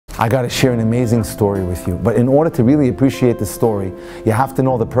I got to share an amazing story with you. But in order to really appreciate the story, you have to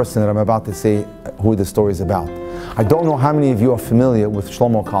know the person that I'm about to say who the story is about. I don't know how many of you are familiar with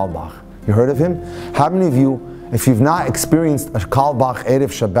Shlomo Carlebach. You heard of him? How many of you, if you've not experienced a Carlebach Erev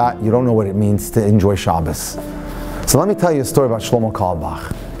Shabbat, you don't know what it means to enjoy Shabbos. So let me tell you a story about Shlomo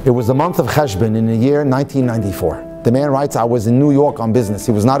Carlebach. It was the month of Cheshvan in the year 1994. The man writes, I was in New York on business.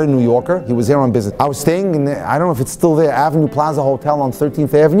 He was not a New Yorker, he was here on business. I was staying in the, I don't know if it's still there, Avenue Plaza Hotel on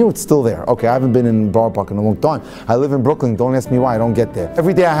 13th Avenue, it's still there. Okay, I haven't been in Borough Park in a long time. I live in Brooklyn, don't ask me why, I don't get there.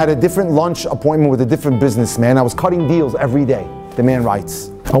 Every day I had a different lunch appointment with a different businessman. I was cutting deals every day, the man writes.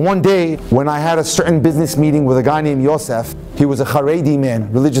 And one day, when I had a certain business meeting with a guy named Yosef, he was a Haredi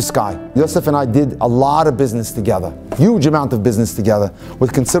man, religious guy. Yosef and I did a lot of business together, huge amount of business together,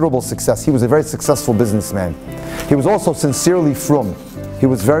 with considerable success. He was a very successful businessman. He was also sincerely frum. He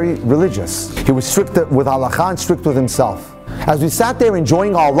was very religious. He was strict with halakha and strict with himself. As we sat there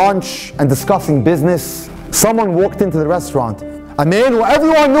enjoying our lunch and discussing business, someone walked into the restaurant, a man who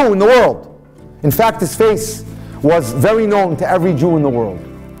everyone knew in the world. In fact, his face was very known to every Jew in the world.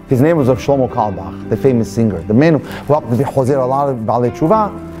 His name was Shlomo Carlebach, the famous singer. The man who helped to be Hozer a lot of Baalei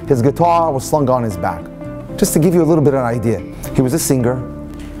Tshuva. His guitar was slung on his back. Just to give you a little bit of an idea. He was a singer.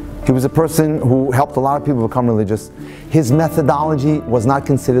 He was a person who helped a lot of people become religious. His methodology was not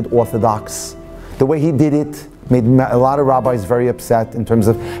considered orthodox. The way he did it made a lot of rabbis very upset in terms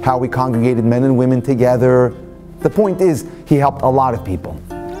of how we congregated men and women together. The point is, he helped a lot of people.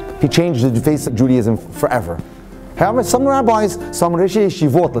 He changed the face of Judaism forever. However, some rabbis, some Rishi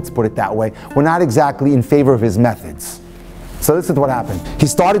Yeshivot, let's put it that way, were not exactly in favor of his methods. So this is what happened. He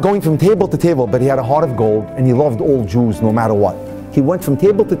started going from table to table, but he had a heart of gold, and he loved all Jews no matter what. He went from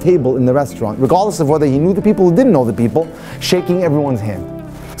table to table in the restaurant, regardless of whether he knew the people or didn't know the people, shaking everyone's hand.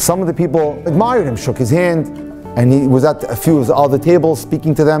 Some of the people admired him, shook his hand, and he was at a few of the other tables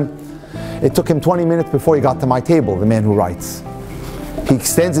speaking to them. It took him 20 minutes before he got to my table, the man who writes. He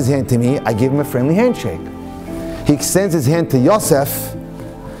extends his hand to me, I give him a friendly handshake. He extends his hand to Yosef,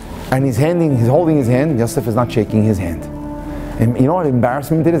 and he's holding his hand. Yosef is not shaking his hand. And you know what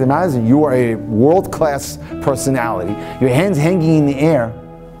embarrassment it is? Imagine you are a world-class personality. Your hand's hanging in the air,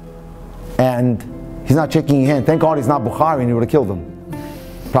 and he's not shaking your hand. Thank God he's not Bukhari, and he would have killed him.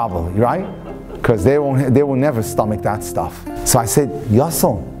 Probably, right? Because they will never stomach that stuff. So I said,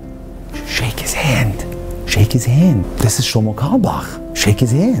 Yosef, shake his hand. Shake his hand. This is Shlomo Carlebach. Shake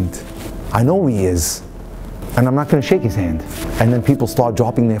his hand. I know who he is. And I'm not going to shake his hand. And then people start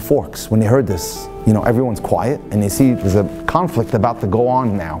dropping their forks when they heard this. You know, everyone's quiet and they see there's a conflict about to go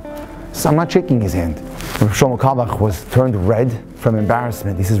on now. So I'm not shaking his hand. Shlomo Carlebach was turned red from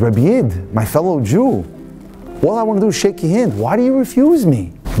embarrassment. He says, Rabbi Yid, my fellow Jew, all I want to do is shake your hand. Why do you refuse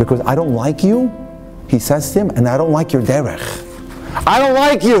me? Because I don't like you, he says to him, and I don't like your derech. I don't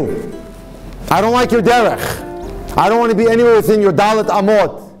like you. I don't like your derech. I don't want to be anywhere within your dalet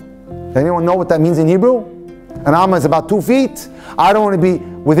amot. Does anyone know what that means in Hebrew? An amma is about 2 feet. I don't want to be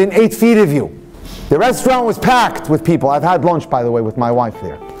within 8 feet of you. The restaurant was packed with people. I've had lunch, by the way, with my wife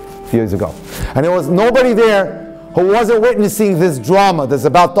there a few years ago. And there was nobody there who wasn't witnessing this drama that's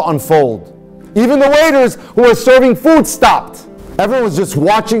about to unfold. Even the waiters who were serving food stopped. Everyone was just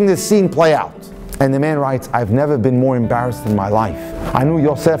watching this scene play out. And the man writes, I've never been more embarrassed in my life. I knew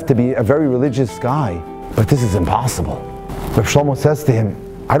Yosef to be a very religious guy, but this is impossible. But Shlomo says to him,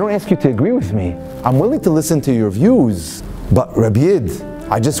 I don't ask you to agree with me. I'm willing to listen to your views. But Rabbi Yid,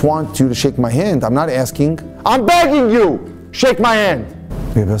 I just want you to shake my hand. I'm not asking. I'm begging you, shake my hand.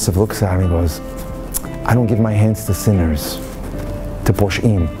 Rabbi Yosef looks at him and goes, I don't give my hands to sinners, to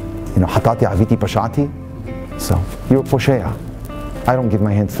posh'im. You know, hatati aviti pashati. So, you're a posheya. I don't give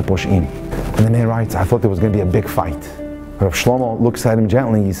my hands to posh'im. And the man writes, I thought there was going to be a big fight. Rav Shlomo looks at him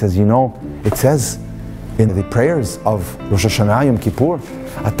gently. He says, you know, it says in the prayers of Rosh Hashanah Yom Kippur,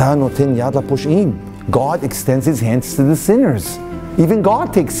 Ata noten yad laposh'im. God extends his hands to the sinners. Even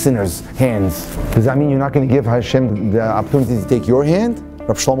God takes sinners' hands. Does that mean you're not going to give Hashem the opportunity to take your hand?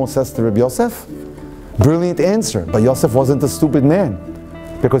 Rav Shlomo says to Rabbi Yosef. Brilliant answer. But Yosef wasn't a stupid man,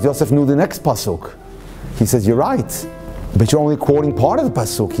 because Yosef knew the next pasuk. He says, you're right, but you're only quoting part of the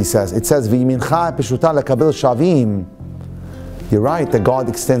pasuk. He says, it says, V'yimincha peshuta lekabel shavim. You're right that God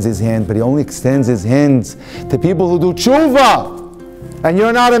extends his hand, but he only extends his hands to people who do tshuva. And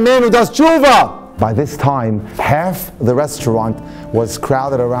you're not a man who does tshuva. By this time, half the restaurant was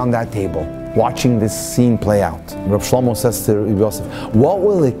crowded around that table, watching this scene play out. Rav Shlomo says to Yosef, what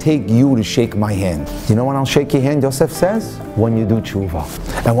will it take you to shake my hand? You know when I'll shake your hand, Yosef says? When you do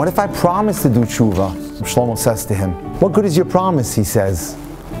tshuva. And what if I promise to do tshuva? Rav Shlomo says to him, what good is your promise, he says.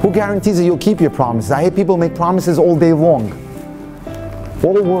 Who guarantees that you'll keep your promises? I hear people make promises all day long.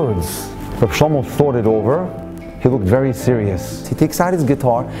 All words. Rabbi Shlomo thought it over. He looked very serious. He takes out his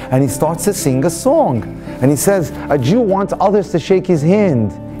guitar and he starts to sing a song. And he says, a Jew wants others to shake his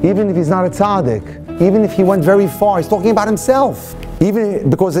hand, even if he's not a tzaddik, even if he went very far. He's talking about himself. Even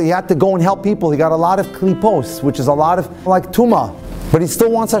because he had to go and help people. He got a lot of klipos, which is a lot of like tuma. But he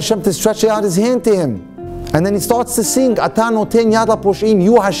still wants Hashem to stretch out his hand to him. And then he starts to sing, Ata noten yad laposhim,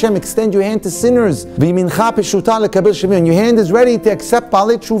 you Hashem extend your hand to sinners. V'yimincha peshuta lekabel shevim, and your hand is ready to accept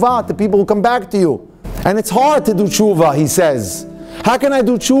balei tshuva, the people who come back to you. And it's hard to do tshuva, he says. How can I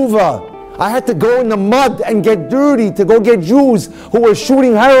do tshuva? I had to go in the mud and get dirty to go get Jews who were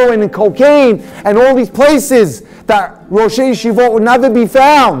shooting heroin and cocaine and all these places that Roshei Yeshivot would never be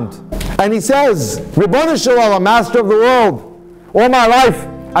found. And he says, Ribono Shel Olam, Master of the world, all my life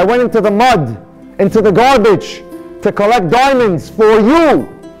I went into the mud, into the garbage, to collect diamonds for you,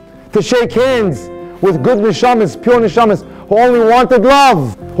 to shake hands with good neshamas, pure neshamas, who only wanted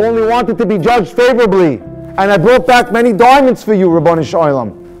love, who only wanted to be judged favorably. And I brought back many diamonds for you, Ribono Shel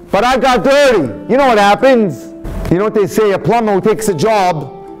Olam. But I got dirty. You know what happens? You know what they say, a plumber who takes a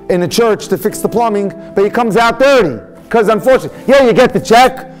job in a church to fix the plumbing, but he comes out dirty. Because unfortunately, yeah, you get the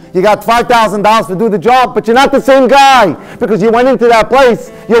check, you got $5,000 to do the job, but you're not the same guy. Because you went into that place,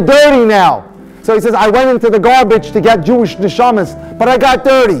 you're dirty now. So he says, I went into the garbage to get Jewish neshamas, but I got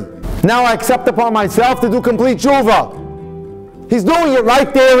dirty. Now I accept upon myself to do complete tshuva. He's doing it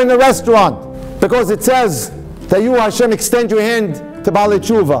right there in the restaurant. Because it says that you, Hashem, extend your hand to balei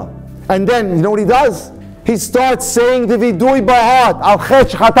tshuva. And then, you know what he does? He starts saying the vidui by heart. Al chet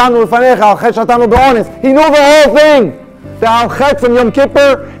chatanu lefanecha, al chet chatanu be'ones. He knew the whole thing. The al chet from Yom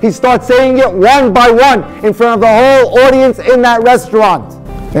Kippur, he starts saying it one by one in front of the whole audience in that restaurant.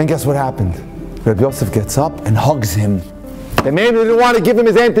 And guess what happened? Rabbi Yosef gets up and hugs him. The man who didn't want to give him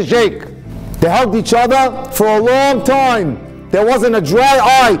his hand to shake. They hugged each other for a long time. There wasn't a dry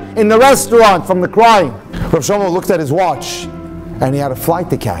eye in the restaurant from the crying. Rabbi Shlomo looked at his watch and he had a flight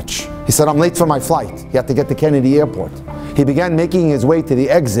to catch. He said, I'm late for my flight. He had to get to Kennedy Airport. He began making his way to the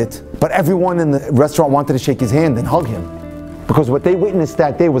exit, but everyone in the restaurant wanted to shake his hand and hug him. Because what they witnessed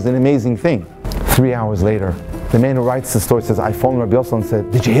that day was an amazing thing. 3 hours later, the man who writes the story says, I phoned Rabbi Yosef and said,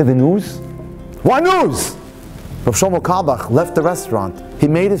 did you hear the news? What news? Rabbi Shlomo Carlebach left the restaurant. He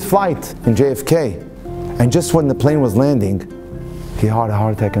made his flight in JFK. And just when the plane was landing, he had a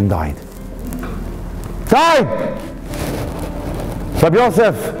heart attack and died. Died! Rabbi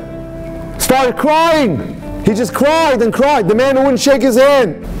Yosef started crying. He just cried and cried. The man who wouldn't shake his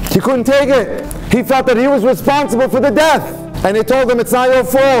hand, he couldn't take it. He felt that he was responsible for the death. And they told him, it's not your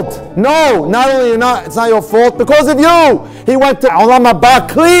fault. No, not only it's not your fault, because of you. He went to Olam Haba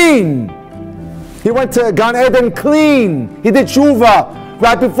clean. He went to Gan Eden clean. He did tshuva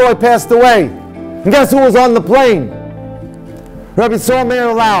right before he passed away. And guess who was on the plane? Rabbi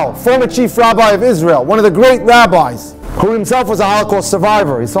Meir Lau, former chief rabbi of Israel, one of the great rabbis, who himself was a Holocaust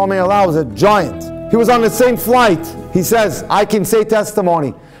survivor. Meir Lau was a giant. He was on the same flight. He says, I can say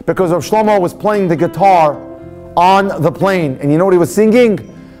testimony because Rav Shlomo was playing the guitar on the plane. And you know what he was singing?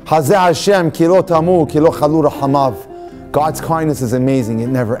 Hazeh Hashem, ki lo tamu, ki lo chalu rahamav. God's kindness is amazing, it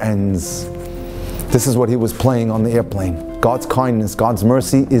never ends. This is what he was playing on the airplane. God's kindness, God's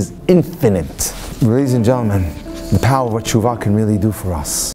mercy is infinite. Ladies and gentlemen, the power of what tshuva can really do for us.